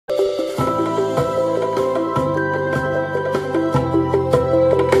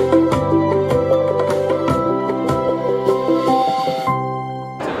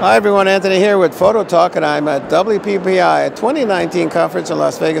Hi everyone, Anthony here with Photo Talk, and I'm at WPPI 2019 conference in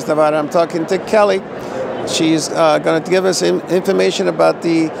Las Vegas, Nevada. I'm talking to Kelly. She's going to give us information about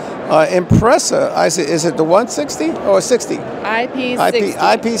the Impressa. Is it the 160 or 60? IP60.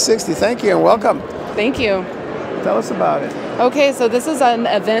 IP60. Thank you and welcome. Thank you. Tell us about it. Okay, so this is an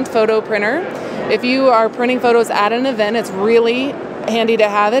event photo printer. If you are printing photos at an event, it's really handy to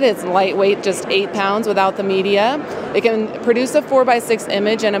have it. It's lightweight, just 8 pounds without the media. It can produce a 4x6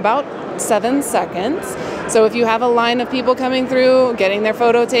 image in about 7 seconds. So if you have a line of people coming through, getting their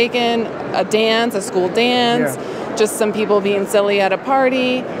photo taken, a dance, a school dance, just some people being silly at a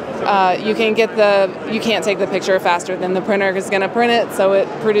party, you can't take the picture faster than the printer is going to print it, so it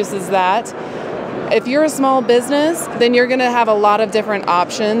produces that. If you're a small business, then you're going to have a lot of different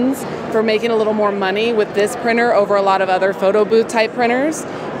options for making a little more money with this printer over a lot of other photo booth type printers.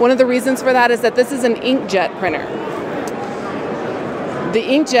 One of the reasons for that is that this is an inkjet printer. The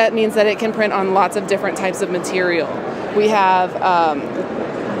inkjet means that it can print on lots of different types of material. We have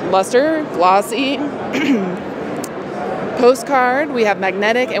luster, glossy, postcard, we have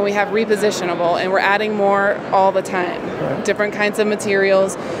magnetic, and we have repositionable, and we're adding more all the time. Right. Different kinds of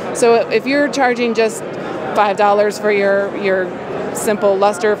materials. So if you're charging just $5 for your simple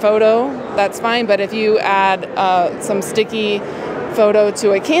luster photo, that's fine, but if you add some sticky photo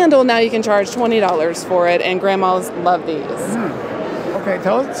to a candle, now you can charge $20 for it, and grandmas love these. Okay,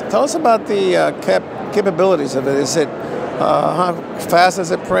 tell us about the capabilities of it. Is it how fast does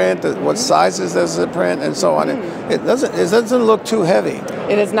it print? What sizes does it print, and so on? It doesn't look too heavy.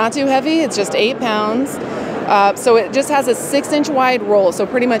 It is not too heavy. It's just 8 pounds. So it just has a 6-inch wide roll. So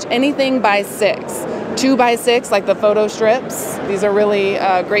pretty much anything by 6. 2x6, like the photo strips. These are really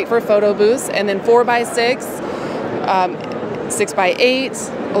great for photo booths. And then 4x6,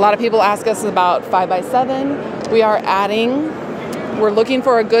 6x8. A lot of people ask us about 5x7. We're looking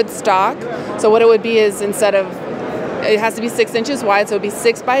for a good stock. So what it would be is it has to be 6 inches wide, so it would be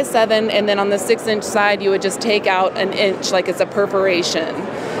 6x7, and then on the 6-inch side, you would just take out an inch like it's a perforation,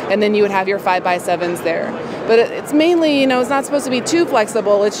 and then you would have your 5x7s there. But it's mainly, it's not supposed to be too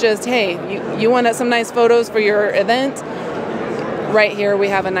flexible. It's just, hey, you want some nice photos for your event? Right here, we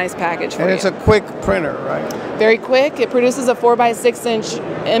have a nice package for you. And it's a quick printer, right? Very quick. It produces a 4x6-inch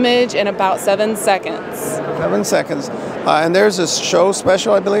image in about 7 seconds. 7 seconds. And there's a show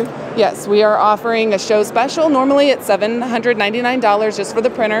special, I believe? Yes, we are offering a show special. Normally it's $799 just for the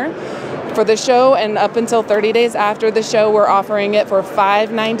printer. For the show, and up until 30 days after the show, we're offering it for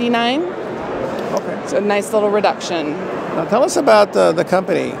 $599. Okay. So a nice little reduction. Now tell us about the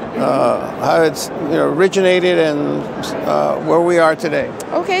company, how it's originated, and where we are today.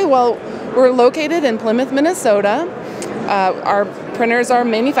 Okay, well, we're located in Plymouth, Minnesota. Our printers are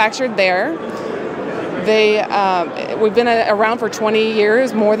manufactured there. We've been around for 20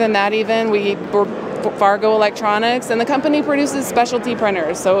 years, more than that even. We're Fargo Electronics, and the company produces specialty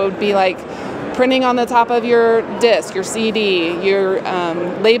printers. So it would be like printing on the top of your disc, your CD, your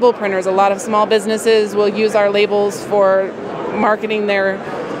label printers. A lot of small businesses will use our labels for marketing their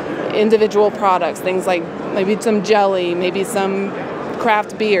individual products, things like maybe some jelly, maybe some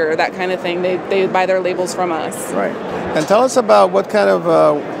craft beer, that kind of thing. They buy their labels from us. Right. And tell us about what kind of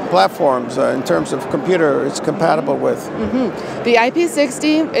platforms in terms of computer it's compatible with. The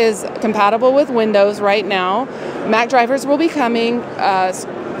IP60 is compatible with Windows right now. Mac drivers will be coming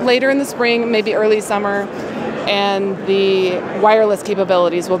later in the spring, maybe early summer, and the wireless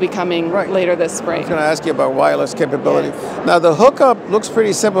capabilities will be coming later this spring. I was going to ask you about wireless capability. Yes. Now the hookup looks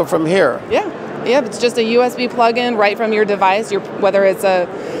pretty simple from here. Yeah, it's just a USB plug-in right from your device. Whether it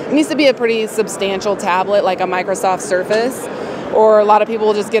needs to be a pretty substantial tablet like a Microsoft Surface, or a lot of people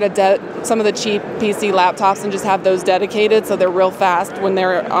will just get some of the cheap PC laptops and just have those dedicated, so they're real fast when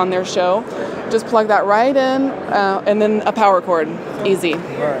they're on their show. Just plug that right in, and then a power cord, easy.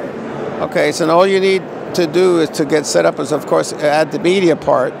 Right. Okay, so all you need to do is to get set up is, of course, add the media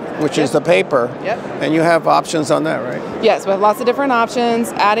part, which is the paper. Yep. And you have options on that, right? Yes, we have lots of different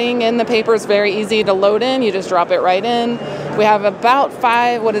options. Adding in the paper is very easy to load in. You just drop it right in. We have about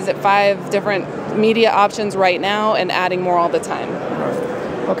 5 different media options right now, and adding more all the time.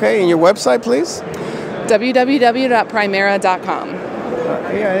 Right. Okay, and your website, please? www.primera.com.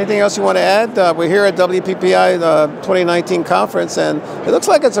 Anything else you want to add? We're here at WPPI 2019 conference, and it looks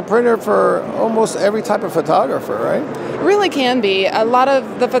like it's a printer for almost every type of photographer, right? It really can be. A lot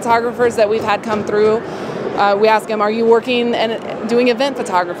of the photographers that we've had come through, we ask them, are you working and doing event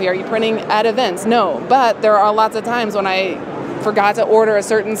photography? Are you printing at events? No, but there are lots of times when I forgot to order a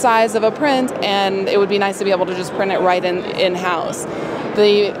certain size of a print, and it would be nice to be able to just print it right in-house.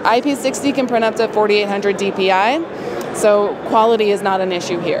 The IP60 can print up to 4800 DPI. So quality is not an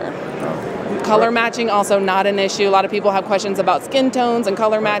issue here. Color matching also not an issue. A lot of people have questions about skin tones and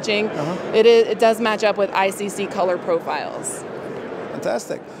color matching. It does match up with ICC color profiles.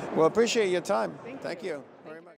 Fantastic. Well, appreciate your time. Thank you.